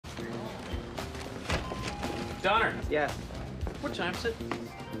Donner. Yeah. What time is it?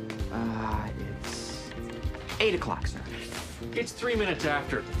 It's 8 o'clock, sir. It's 3 minutes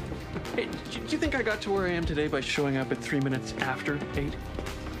after. Hey, do you think I got to where I am today by showing up at 3 minutes after 8?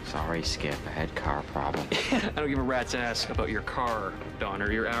 Sorry, Skip. I had car problem. I don't give a rat's ass about your car,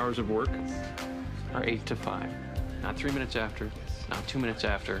 Donner. Your hours of work are 8 to 5. Not 3 minutes after, not 2 minutes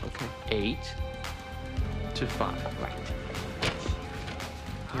after. Okay. 8 to 5. Right.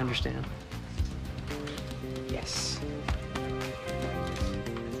 You understand? Yes.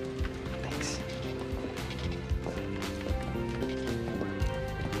 Thanks.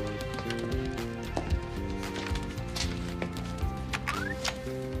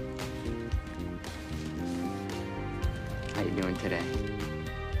 How you doing today?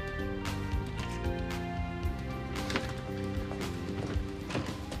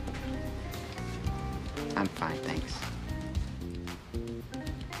 I'm fine, thanks.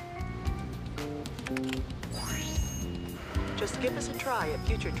 Just give us a try at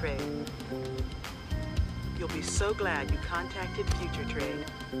Future Trade. You'll be so glad you contacted Future Trade.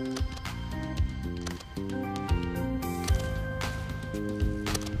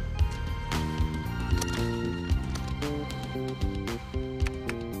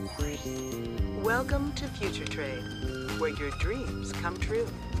 Welcome to Future Trade, where your dreams come true.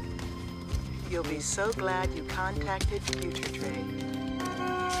 You'll be so glad you contacted Future Trade.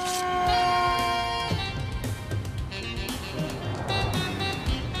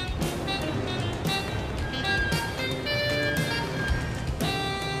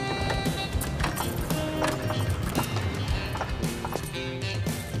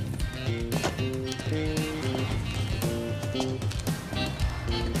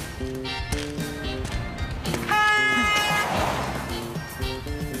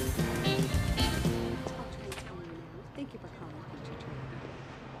 Thank you for calling Future Trade.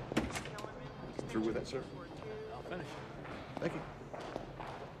 Through with that, sir? I'll finish. Thank you.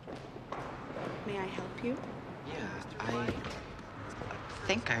 May I help you? Yeah, I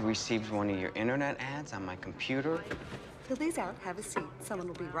think I received one of your internet ads on my computer. Fill these out. Have a seat. Someone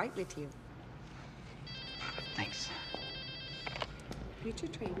will be right with you. Thanks. Future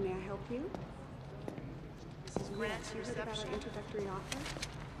Trade, may I help you? Mrs. Grant Yes, to you heard about reception. our introductory offer?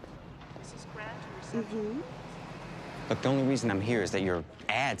 Mrs. Grant to reception. Mm-hmm. Look, the only reason I'm here is that your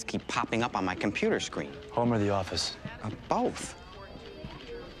ads keep popping up on my computer screen. Home or the office? Both.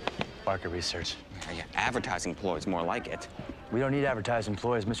 Market research. Yeah, advertising employees more like it. We don't need advertised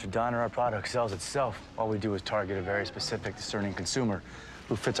employees, Mr. Donner. Our product sells itself. All we do is target a very specific, discerning consumer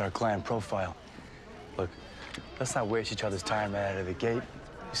who fits our client profile. Look, let's not waste each other's time right out of the gate.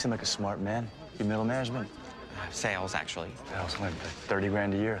 You seem like a smart man. You middle management? Sales, actually. That was like 30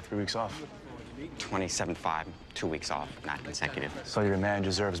 grand a year, 3 weeks off. 27.5, 2 weeks off, not consecutive. So your man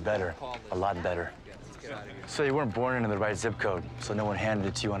deserves better, a lot better. So you weren't born into the right zip code, so no one handed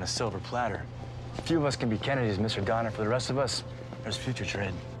it to you on a silver platter. A few of us can be Kennedys, Mr. Donner. For the rest of us, there's future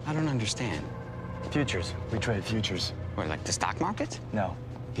trade. I don't understand. Futures. We trade futures. What, like the stock market? No,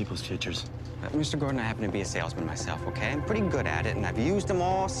 people's futures. Mr. Gordon, I happen to be a salesman myself, okay? I'm pretty good at it, and I've used them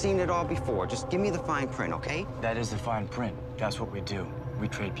all, seen it all before. Just give me the fine print, okay? That is the fine print. That's what we do. We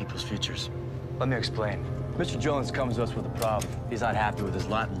trade people's futures. Let me explain. Mr. Jones comes to us with a problem. He's not happy with his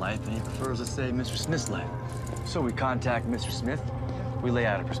lot in life, and he prefers, let's say, Mr. Smith's life. So we contact Mr. Smith, we lay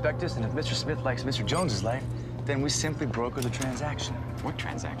out a prospectus, and if Mr. Smith likes Mr. Jones's life, then we simply broker the transaction. What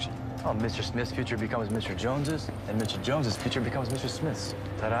transaction? Oh, Mr. Smith's future becomes Mr. Jones's, and Mr. Jones's future becomes Mr. Smith's.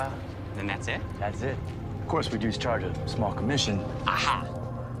 Ta-da. Then that's it? That's it. Of course, we do charge a small commission. Aha!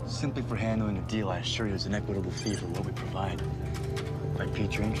 Simply for handling the deal, I assure you it's an equitable fee for what we provide. If I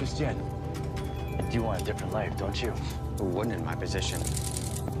pique your interest yet? You do want a different life, don't you? Who wouldn't in my position?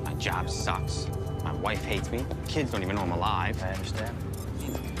 My job sucks. My wife hates me. Kids don't even know I'm alive. I understand.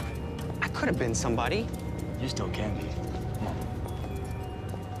 I could have been somebody. You still can be. Come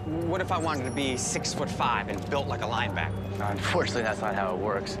on. What if I wanted to be 6'5" and built like a linebacker? Unfortunately, that's not how it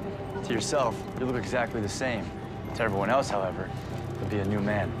works. To yourself, you look exactly the same. To everyone else, however, you'll be a new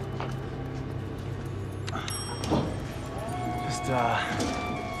man. Just,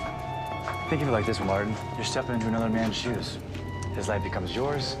 think of it like this, Martin. You're stepping into another man's shoes. His life becomes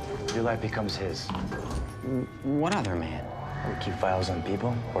yours, your life becomes his. What other man? We keep files on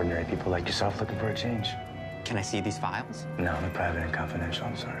people, ordinary people like yourself looking for a change. Can I see these files? No, they're private and confidential,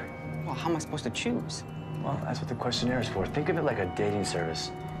 I'm sorry. Well, how am I supposed to choose? Well, that's what the questionnaire is for. Think of it like a dating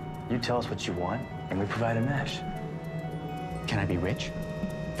service. You tell us what you want, and we provide a match. Can I be rich?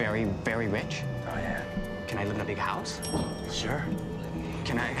 Very, very rich? Oh, yeah. Can I live in a big house? Sure.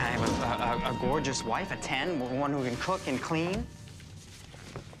 Can I have a gorgeous wife, a 10, one who can cook and clean?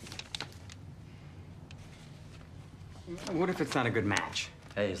 What if it's not a good match?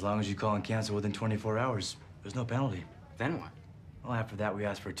 Hey, as long as you call and cancel within 24 hours, there's no penalty. Then what? Well, after that, we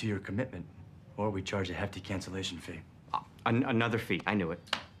ask for a 2-year commitment, or we charge a hefty cancellation fee. Another fee. I knew it.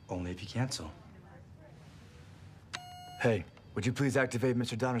 Only if you cancel. Hey, would you please activate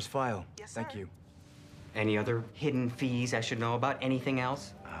Mr. Donner's file? Yes, Thank sir. you. Any other hidden fees I should know about? Anything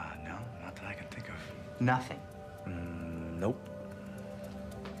else? No, not that I can think of. Nothing. Nope.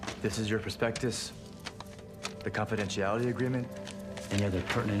 This is your prospectus, the confidentiality agreement, any other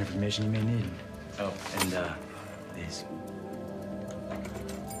pertinent information you may need. Oh, and, these.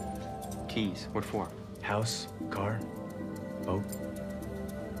 Keys. What for? House, car, boat.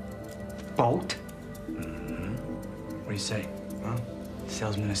 Boat? What do you say? Huh?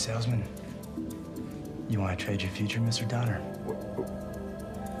 Salesman is salesman. You want to trade your future, Mr. Donner?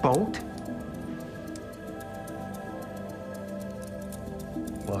 Boat?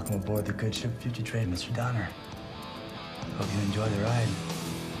 Welcome aboard the good ship Future Trade, Mr. Donner. Hope you enjoy the ride.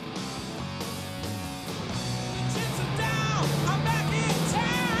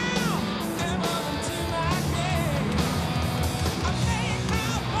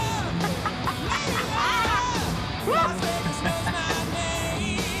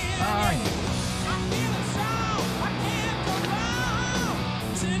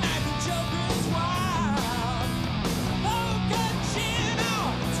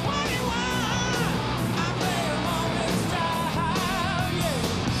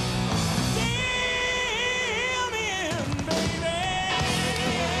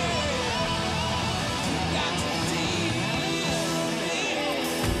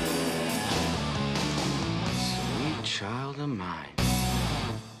 Child of mine.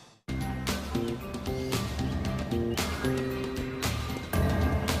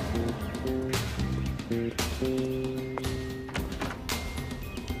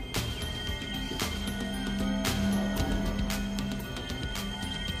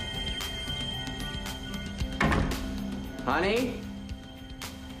 Honey,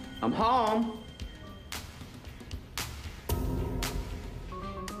 I'm home.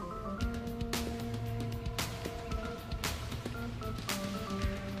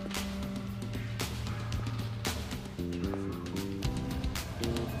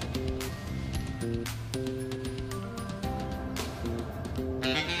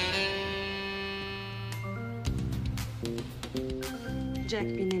 Jack,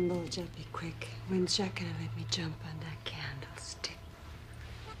 be nimble. Jack, be quick. When's Jack gonna let me jump on that candlestick?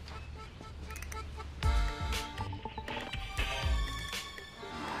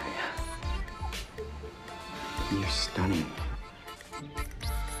 You're stunning.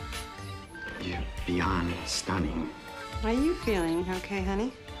 You're beyond stunning. How are you feeling? Okay,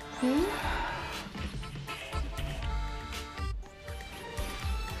 honey? Hmm?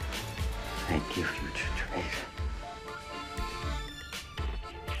 Thank you, Future Trade.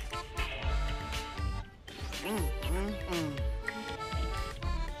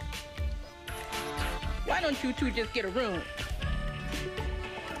 Why don't you two just get a room?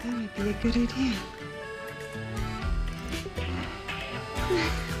 That might be a good idea.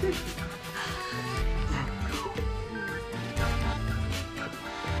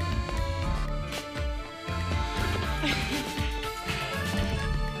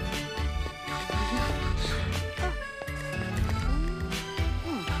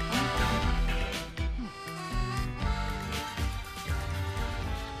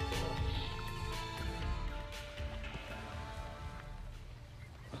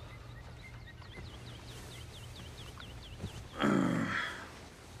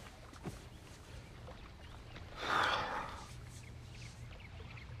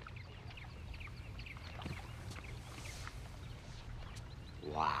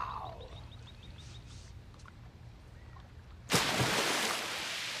 Wow.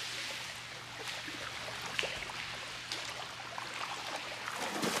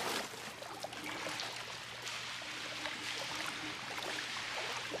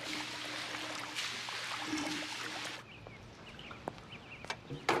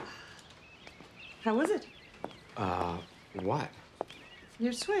 How was it? What?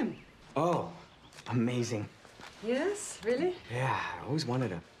 Your swim. Oh, amazing. Yes? Really? Yeah, I always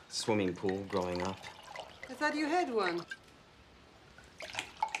wanted a swimming pool growing up. I thought you had one.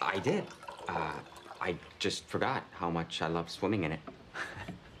 I did. I just forgot how much I love swimming in it.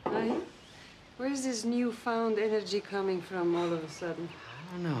 Right? Where's this newfound energy coming from all of a sudden?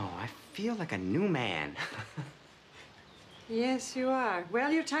 I don't know. I feel like a new man. Yes, you are.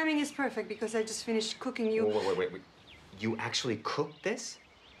 Well, your timing is perfect because I just finished cooking you Wait. You actually cooked this?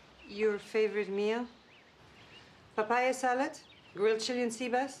 your favorite meal. Papaya salad, grilled Chilean sea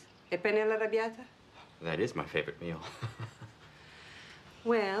bass, e penne alla arrabbiata. That is my favorite meal.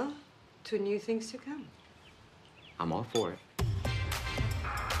 Well, 2 new things to come. I'm all for it.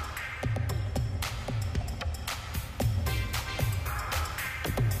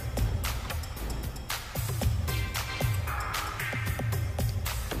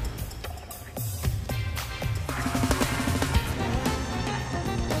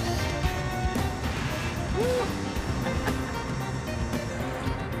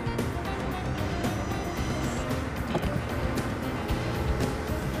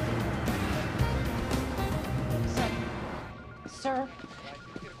 Sir,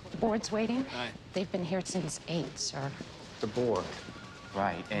 board's waiting. Aye. They've been here since 8, sir. The board.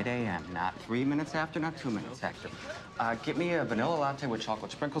 Right, 8 a.m. Not 3 minutes after, not 2 minutes after. Get me a vanilla latte with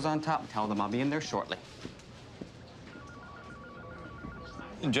chocolate sprinkles on top and tell them I'll be in there shortly.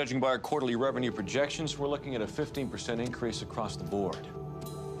 And judging by our quarterly revenue projections, we're looking at a 15% increase across the board.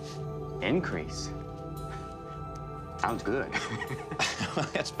 Increase? Sounds good.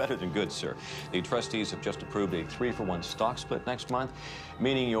 That's better than good, sir. The trustees have just approved a 3-for-1 stock split next month,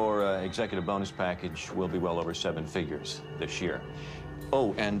 meaning your executive bonus package will be well over 7 figures this year.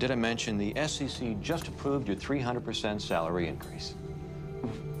 Oh, and did I mention the SEC just approved your 300% salary increase?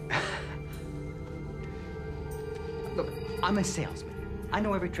 Look, I'm a salesman. I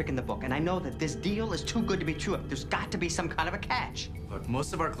know every trick in the book, and I know that this deal is too good to be true. There's got to be some kind of a catch. Look,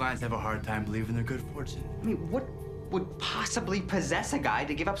 most of our clients have a hard time believing their good fortune. I mean, what would possibly possess a guy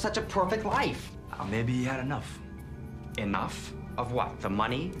to give up such a perfect life? Maybe he had enough. Enough? Of what? The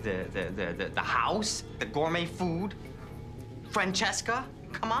money? The house? The gourmet food? Francesca?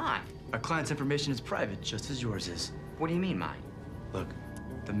 Come on. Our client's information is private, just as yours is. What do you mean, mine? Look,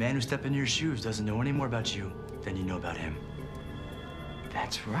 the man who stepped in your shoes doesn't know any more about you than you know about him.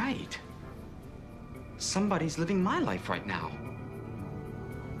 That's right. Somebody's living my life right now.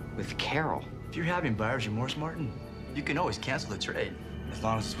 With Carol. If you're having buyer's remorse, Martin, you can always cancel the trade, as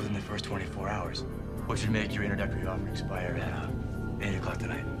long as it's within the first 24 hours, which would make your introductory offer expire at 8 o'clock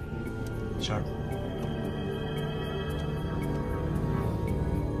tonight. Sharp.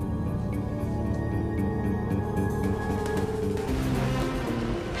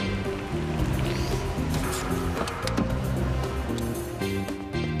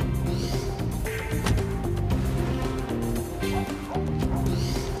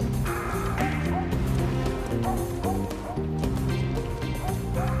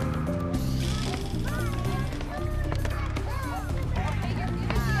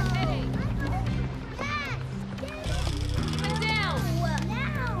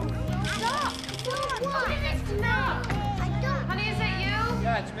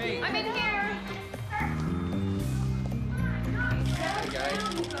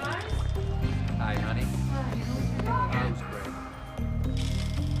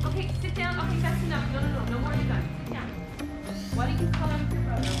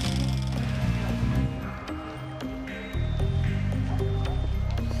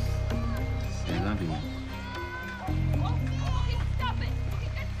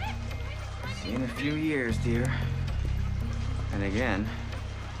 See you in a few years, dear. And again,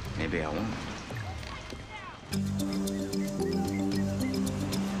 maybe I won't.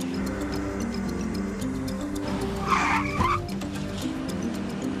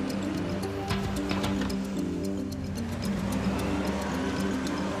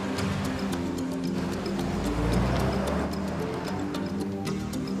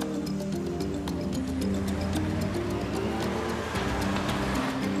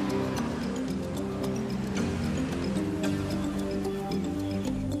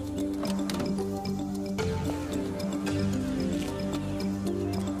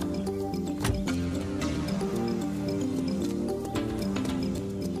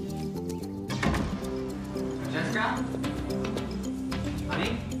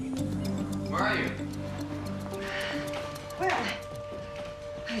 Honey? Where are you? Well,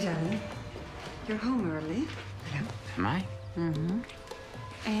 hi, darling. You're home early. Am I? Mm-hmm.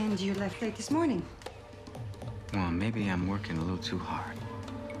 And you left late this morning. Well, maybe I'm working a little too hard.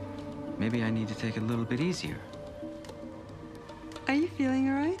 Maybe I need to take it a little bit easier. Are you feeling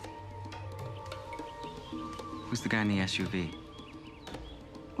all right? Who's the guy in the SUV?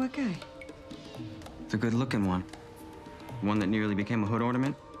 What guy? The good-looking one. One that nearly became a hood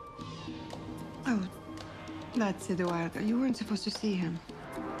ornament? Oh, that's Eduardo. You weren't supposed to see him.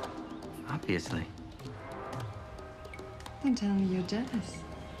 Obviously. Don't tell me you're jealous.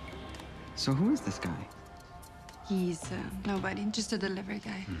 So who is this guy? He's nobody, just a delivery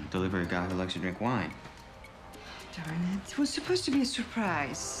guy. Delivery guy who likes to drink wine. Darn it. It was supposed to be a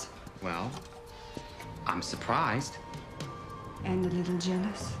surprise. Well, I'm surprised. And a little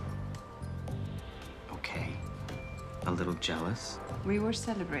jealous. A little jealous? We were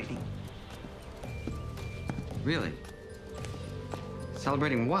celebrating. Really?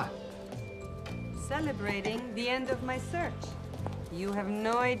 Celebrating what? Celebrating the end of my search. You have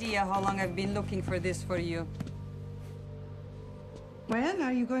no idea how long I've been looking for this for you. Well,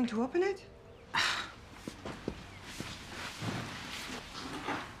 are you going to open it?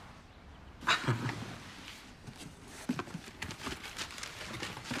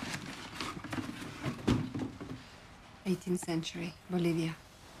 '18th century, Bolivia.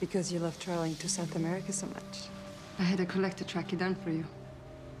 Because you love traveling to South America so much. I had a collector track it down for you.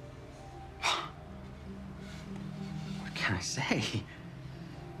 What can I say?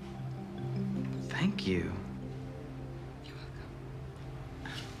 Thank you. You're welcome.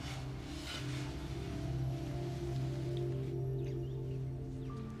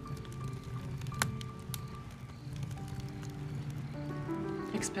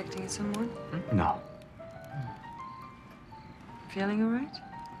 Expecting someone? No. Feeling all right?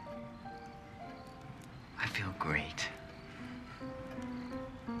 I feel great.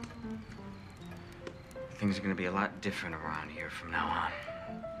 Things are gonna be a lot different around here from now on.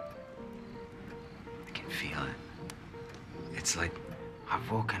 I can feel it. It's like I've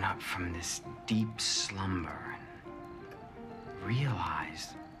woken up from this deep slumber and realized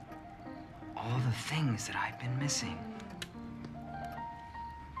all the things that I've been missing.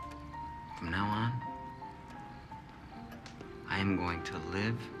 From now on, I am going to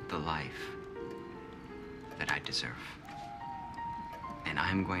live the life that I deserve. And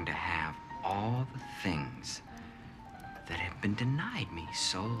I'm going to have all the things that have been denied me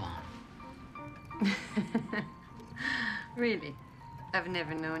so long. Really? I've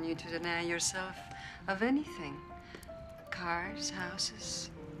never known you to deny yourself of anything. Cars, houses,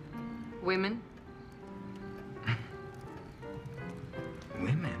 women.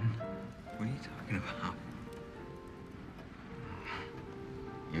 Women? What are you talking about?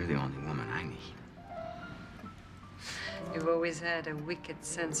 You're the only woman I need. You've always had a wicked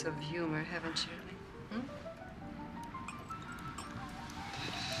sense of humor, haven't you?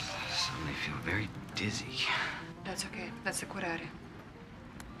 I suddenly feel very dizzy. That's okay. That's the curare.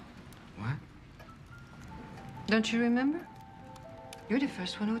 What? Don't you remember? You're the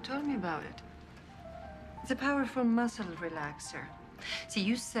first one who told me about it. It's a powerful muscle relaxer. See,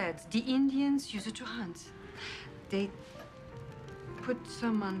 you said the Indians use it to hunt. They put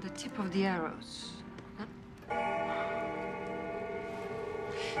some on the tip of the arrows. Huh?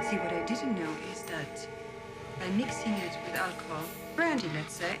 See, what I didn't know is that by mixing it with alcohol, brandy,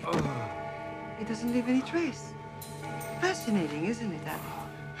 let's say, it doesn't leave any trace. Fascinating, isn't it, Abby?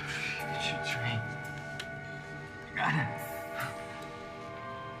 Get your drink.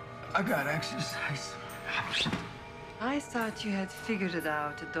 I got exercise. I thought you had figured it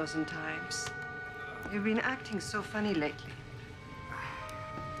out a dozen times. You've been acting so funny lately.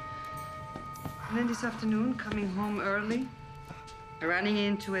 And then this afternoon, coming home early, running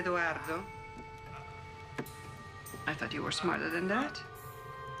into Eduardo. I thought you were smarter than that.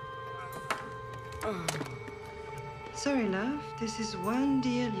 Sorry, love. This is one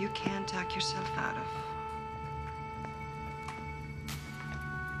deal you can't talk yourself out of.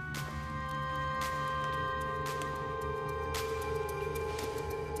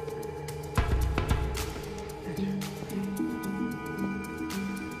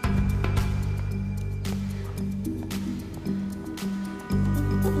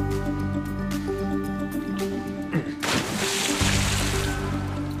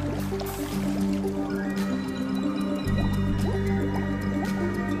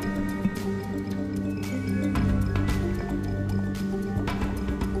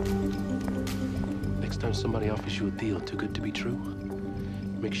 Somebody offers you a deal too good to be true,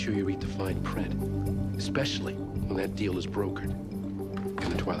 make sure you read the fine print, especially when that deal is brokered in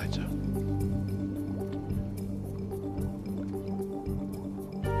the Twilight Zone.